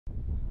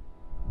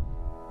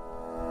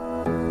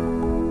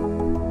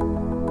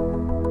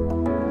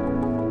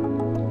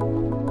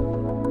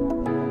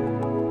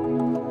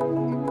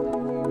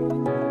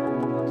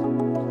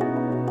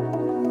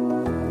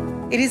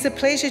It is a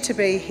pleasure to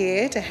be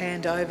here to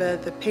hand over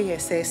the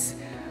PSS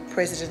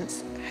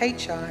President's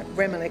HI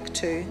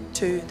Remeliik II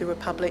to the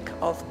Republic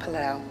of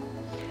Palau.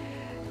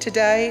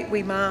 Today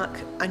we mark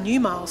a new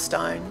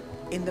milestone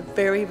in the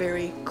very,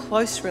 very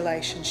close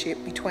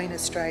relationship between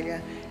Australia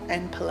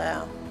and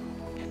Palau.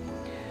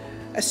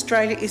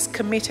 Australia is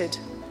committed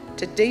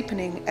to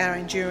deepening our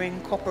enduring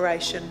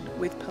cooperation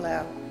with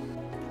Palau.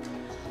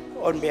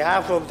 On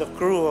behalf of the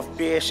crew of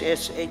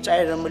PSS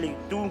HI Remeliik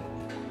II,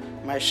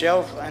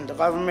 myself and the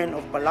government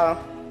of Palau,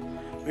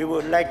 we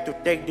would like to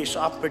take this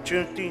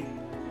opportunity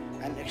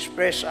and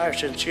express our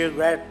sincere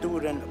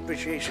gratitude and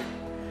appreciation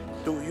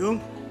to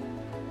you,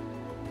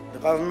 the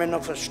government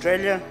of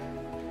Australia,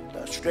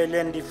 the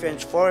Australian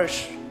Defence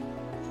Force,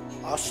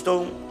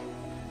 also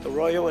the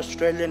Royal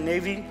Australian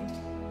Navy,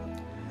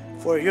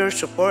 for your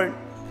support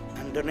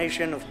and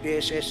donation of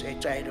PSS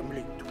HI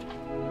Remeliik II.